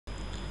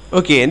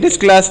Okay, in this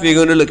class we are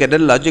going to look at the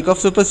logic of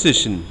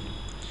superstition.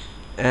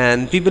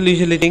 And people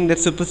usually think that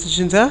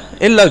superstitions are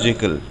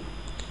illogical.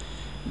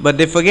 But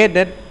they forget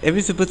that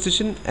every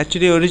superstition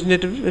actually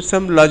originated with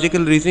some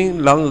logical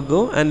reasoning long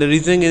ago, and the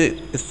reasoning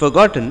is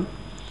forgotten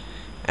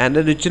and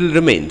the ritual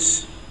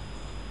remains.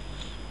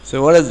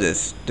 So what is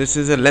this? This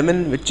is a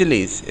lemon with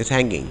chilies is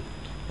hanging,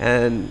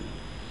 and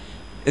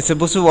it's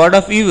supposed to ward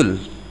off evil.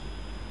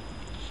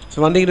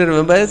 So one thing to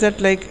remember is that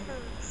like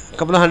a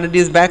couple of 100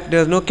 years back there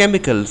was no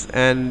chemicals,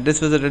 and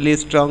this was a really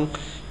strong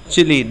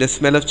chili. The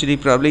smell of chili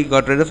probably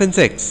got rid of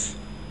insects,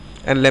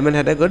 and lemon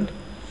had a good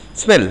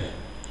smell.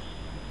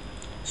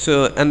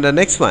 So, and the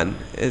next one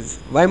is,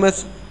 why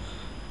must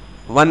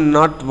one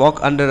not walk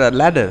under a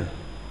ladder?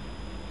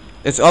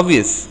 It's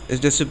obvious, it's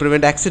just to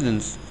prevent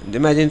accidents.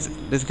 Imagine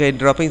this guy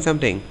dropping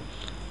something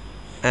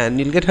and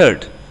you'll get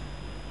hurt.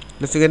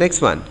 Let's look at the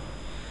next one.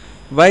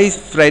 Why is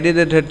Friday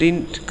the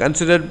 13th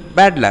considered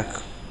bad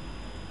luck?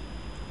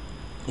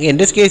 In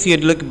this case, you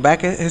had to look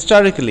back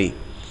historically.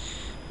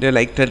 There are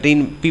like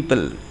 13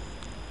 people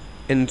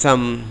in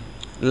some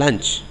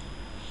lunch,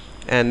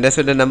 and that's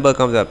where the number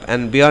comes up,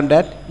 and beyond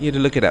that you have to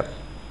look it up.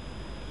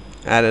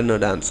 I don't know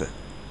the answer.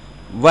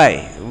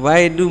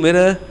 Why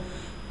do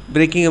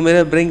breaking a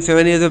mirror bring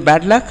 7 years of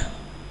bad luck?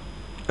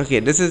 Okay,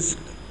 this is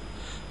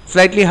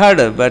slightly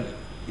harder, but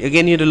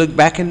again you have to look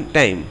back in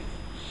time.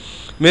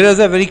 Mirrors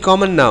are very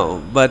common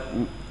now, but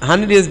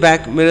 100 years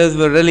back mirrors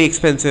were really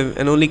expensive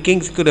and only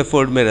kings could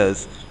afford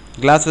mirrors.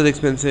 Glass was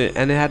expensive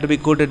and it had to be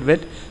coated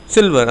with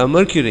silver or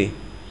mercury,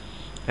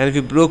 and if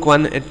you broke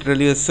one it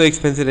really was so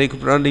expensive that you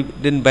probably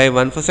didn't buy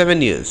one for 7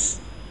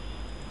 years.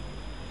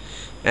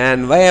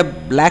 And why are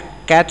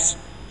black cats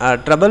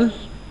trouble?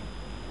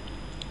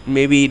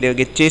 Maybe they'll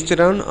get chased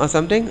around or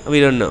something, we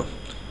don't know.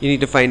 You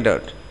need to find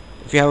out.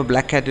 If you have a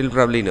black cat you'll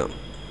probably know.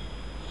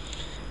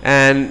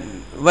 And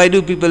why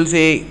do people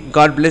say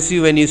God bless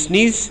you when you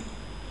sneeze?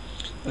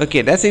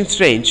 Okay, that seems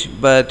strange,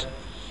 but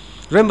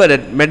remember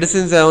that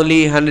medicines are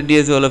only 100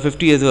 years old or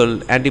 50 years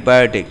old,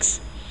 antibiotics.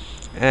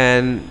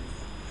 And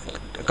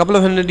a couple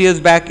of 100 years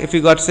back, if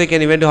you got sick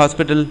and you went to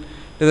hospital,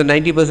 there's a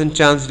 90%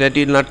 chance that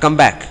you will not come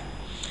back.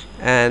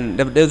 And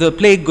there was a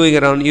plague going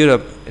around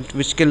Europe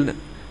which killed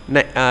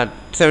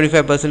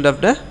 75%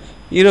 of the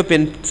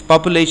European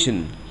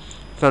population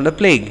from the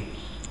plague.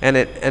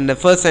 And the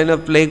first sign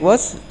of plague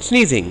was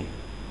sneezing.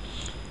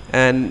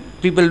 And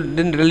people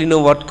didn't really know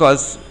what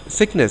caused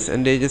sickness,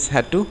 and they just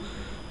had to,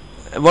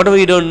 whatever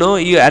you don't know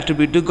you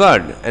attribute to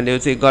God, and they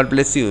would say God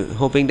bless you,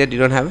 hoping that you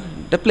don't have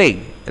the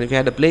plague. And if you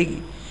had the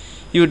plague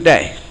you would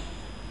die.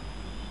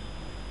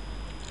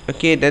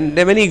 Okay, then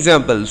there are many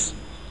examples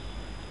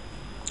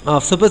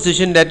of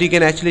superstition that you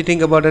can actually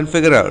think about and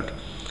figure out.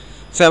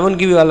 So I won't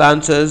give you all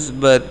answers,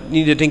 but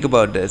you need to think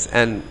about this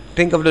and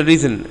think of the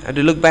reason, and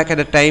to look back at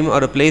a time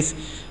or a place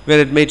where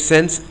it made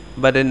sense,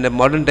 but in the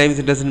modern times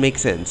it doesn't make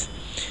sense.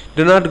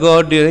 Do not go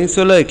out during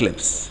solar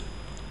eclipse.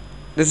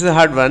 This is a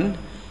hard one.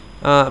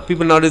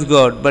 People nowadays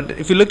go out, but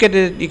if you look at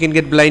it you can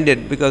get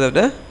blinded because of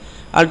the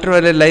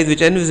ultraviolet lights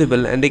which are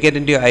invisible and they get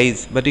into your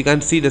eyes, but you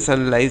can't see the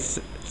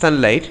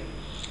sunlight.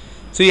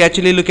 So you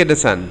actually look at the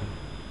sun.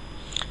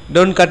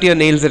 Don't cut your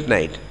nails at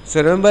night.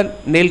 So remember,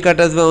 nail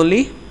cutters were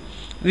only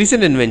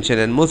recent invention,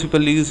 and most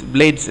people use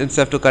blades and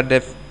stuff to cut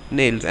their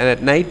nails, and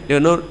at night there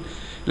are no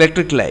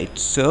electric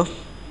lights, so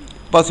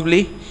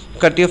possibly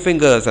cut your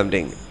finger or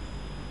something.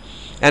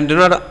 And do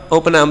not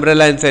open an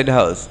umbrella inside the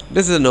house.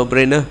 This is a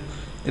no-brainer.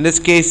 In this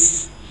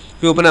case,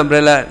 if you open an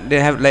umbrella, they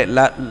have like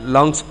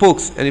long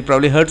spokes and you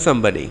probably hurt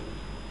somebody.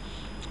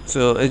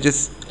 So it's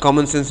just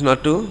common sense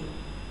not to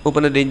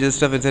open a dangerous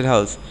stuff inside the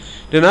house.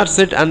 Do not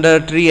sit under a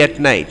tree at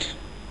night.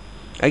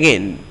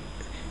 Again,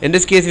 in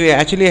this case we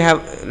actually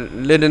have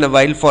lived in a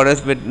wild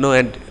forest with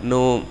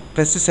no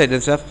pesticides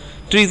and stuff.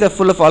 Trees are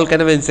full of all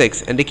kind of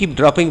insects, and they keep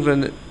dropping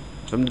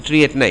from the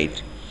tree at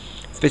night,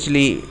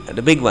 especially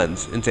the big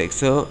ones, insects.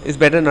 So it's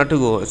better not to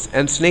go.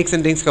 And snakes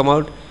and things come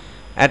out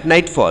at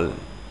nightfall.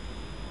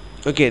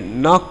 Okay,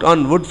 knocked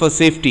on wood for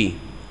safety.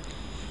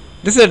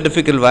 This is a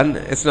difficult one.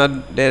 It's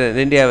not there in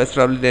India, it's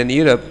probably there in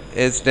Europe.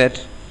 Is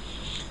that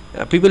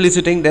people used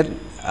to think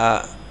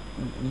that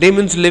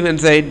demons live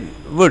inside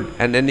wood,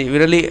 and then you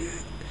really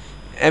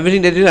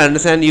everything that you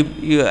understand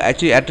you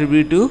actually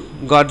attribute to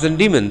gods and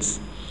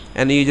demons,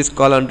 and you just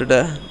call on to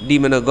the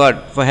demon or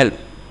god for help.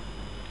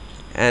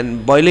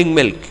 And boiling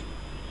milk,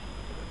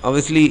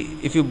 obviously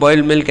if you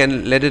boil milk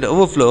and let it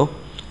overflow,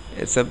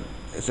 it's a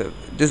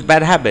just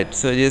bad habit,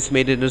 so you just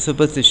made it a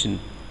superstition.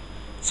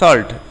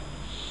 Salt.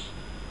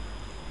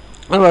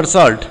 What about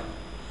salt?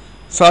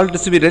 Salt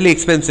used to be really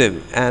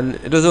expensive, and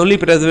it was only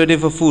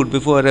preservative for food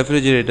before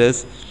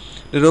refrigerators.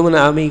 The Roman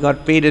army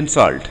got paid in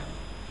salt,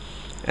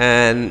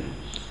 and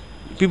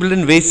people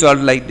didn't waste salt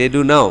like they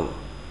do now.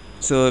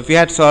 So if you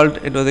had salt,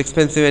 it was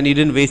expensive and you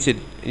didn't waste it.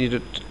 You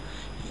had to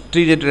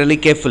treat it really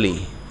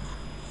carefully.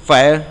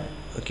 Fire.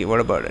 Okay, what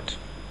about it?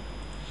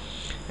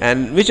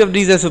 And which of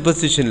these are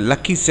superstition?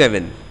 Lucky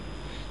 7.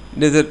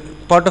 There's a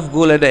pot of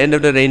gold at the end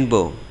of the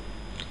rainbow,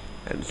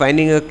 and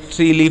finding a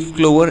 3-leaf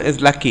clover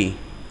is lucky.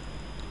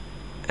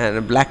 and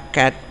a black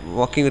cat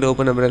walking with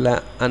open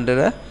umbrella under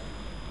a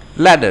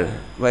ladder.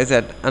 Why is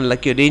that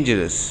unlucky or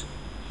dangerous?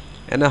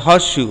 And a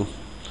horseshoe.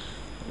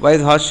 Why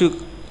is horseshoe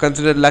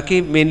considered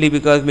lucky? Mainly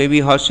because maybe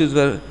horseshoes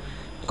were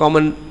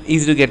common,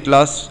 easy to get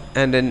lost,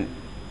 and then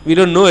we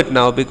don't know it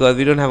now because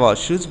we don't have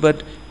horseshoes,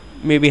 but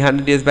maybe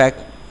 100 years back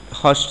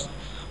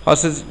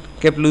horses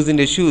kept losing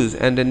their shoes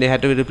and then they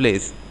had to be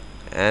replaced.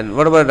 And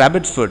what about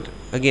rabbit's foot?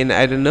 Again,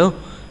 I don't know,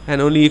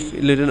 and only if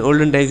you lived in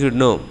olden times you would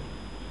know.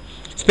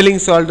 Spilling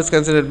salt is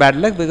considered bad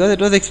luck because it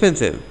was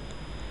expensive.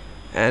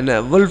 And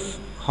a wolf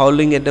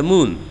howling at the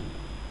moon.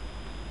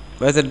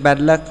 Why is it bad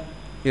luck?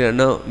 You don't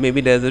know.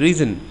 Maybe there's a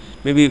reason.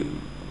 Maybe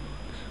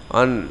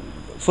on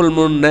full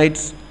moon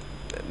nights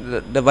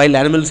the wild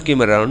animals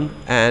came around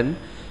and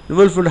the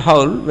wolf would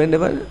howl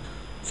whenever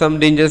some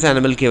dangerous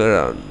animal came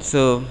around.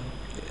 So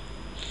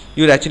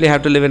you would actually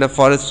have to live in a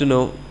forest to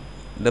know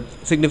the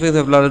significance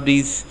of a lot of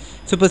these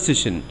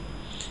superstition.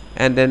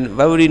 And then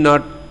why would you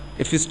not,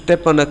 if you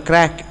step on a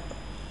crack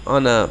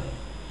on a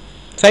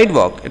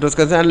sidewalk, it was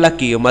considered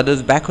unlucky, your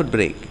mother's back would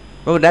break.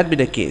 Why would that be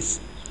the case?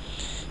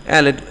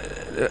 And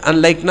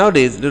unlike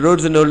nowadays, the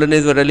roads in the olden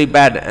days were really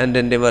bad and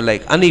then they were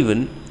like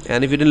uneven,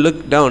 and if you didn't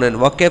look down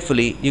and walk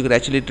carefully, you could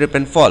actually trip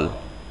and fall,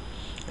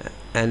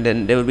 and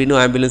then there would be no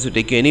ambulance to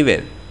take you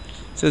anywhere.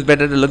 So it's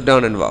better to look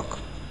down and walk.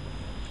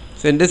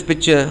 So in this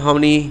picture, how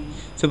many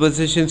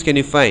superstitions can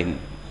you find?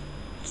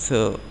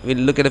 So we'll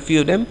look at a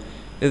few of them.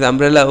 There's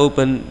umbrella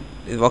open,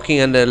 is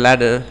walking under a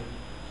ladder,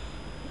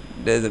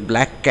 there's a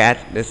black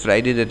cat, there's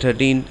Friday the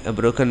 13th, a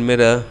broken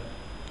mirror,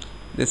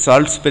 there's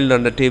salt spilled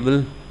on the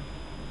table,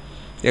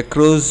 there are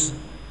crows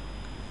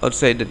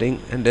outside the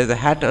thing, and there's a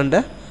hat on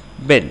the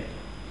bed.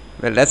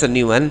 Well, that's a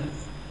new one.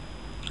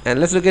 And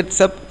let's look at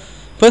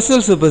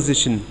personal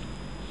superstition.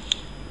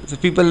 So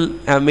people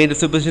have made a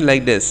superstition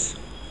like this: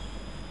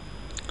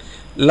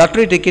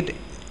 lottery ticket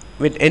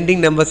with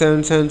ending number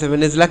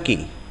 777 is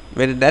lucky.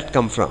 Where did that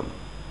come from?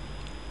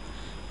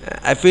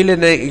 I failed in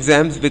the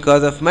exams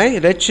because of my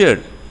red shirt.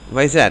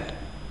 Why is that?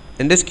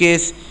 In this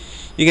case,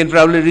 you can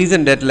probably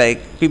reason that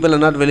like people are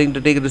not willing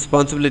to take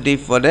responsibility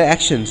for their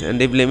actions and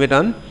they blame it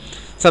on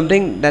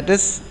something that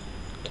is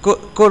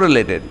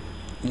correlated.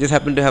 You just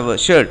happen to have a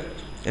shirt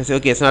and say,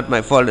 okay, it's not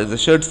my fault, it's the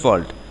shirt's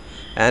fault.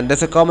 And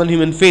that's a common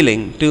human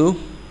feeling, to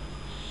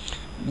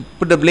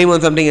put the blame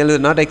on something else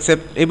and not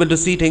able to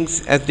see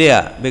things as they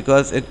are,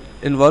 because it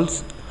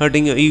involves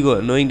hurting your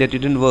ego, knowing that you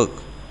didn't work.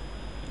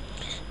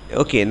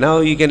 Okay,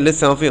 now you can list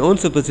some of your own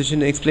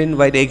superstition and explain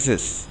why they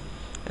exist.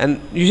 And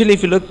usually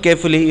if you look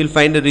carefully, you'll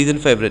find a reason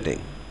for everything.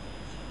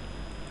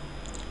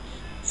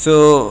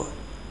 So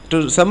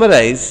to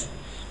summarize,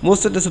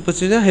 most of the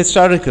superstitions are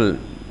historical.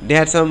 They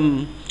had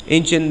some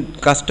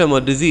ancient custom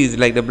or disease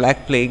like the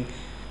Black Plague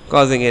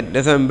causing it.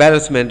 There's some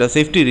embarrassment or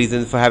safety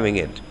reasons for having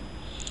it.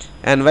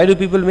 And why do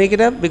people make it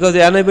up? Because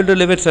they are unable to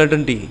live with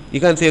certainty. You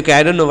can't say, okay,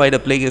 I don't know why the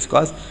plague is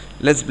caused,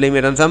 let's blame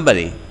it on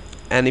somebody.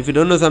 And if you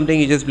don't know something,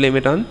 you just blame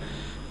it on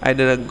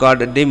either a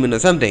god, a demon or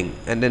something,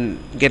 and then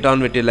get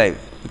on with your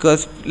life.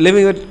 Because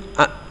living with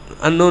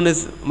unknown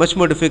is much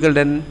more difficult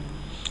than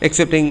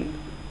accepting,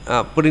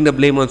 putting the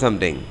blame on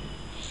something.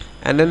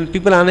 And then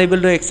people are unable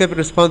to accept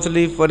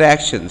responsibility for their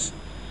actions.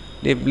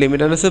 They blame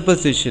it on a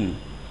superstition.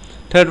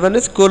 Third one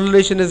is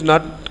correlation is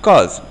not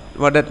cause.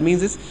 What that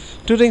means is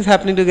two things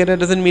happening together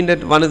doesn't mean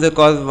that one is the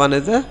cause, one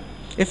is the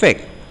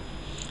effect.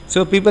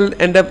 So people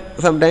end up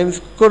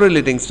sometimes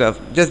correlating stuff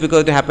just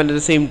because they happen at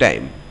the same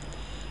time.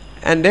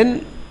 And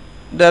then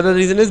the other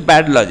reason is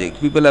bad logic.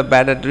 People are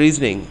bad at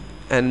reasoning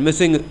and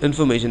missing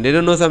information. They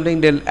don't know something,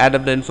 they'll add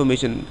up the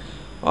information.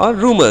 Or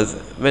rumors.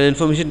 When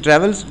information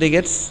travels, they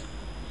get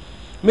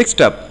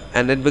mixed up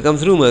and it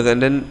becomes rumors,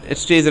 and then it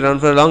stays around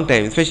for a long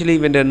time, especially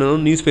when there are no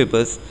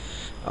newspapers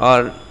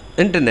or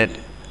internet.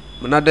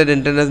 Not that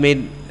internet has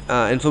made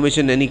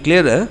information any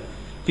clearer,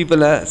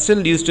 people are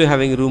still used to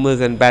having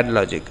rumors and bad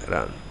logic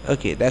around.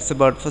 Okay, that's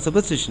about for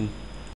superstition.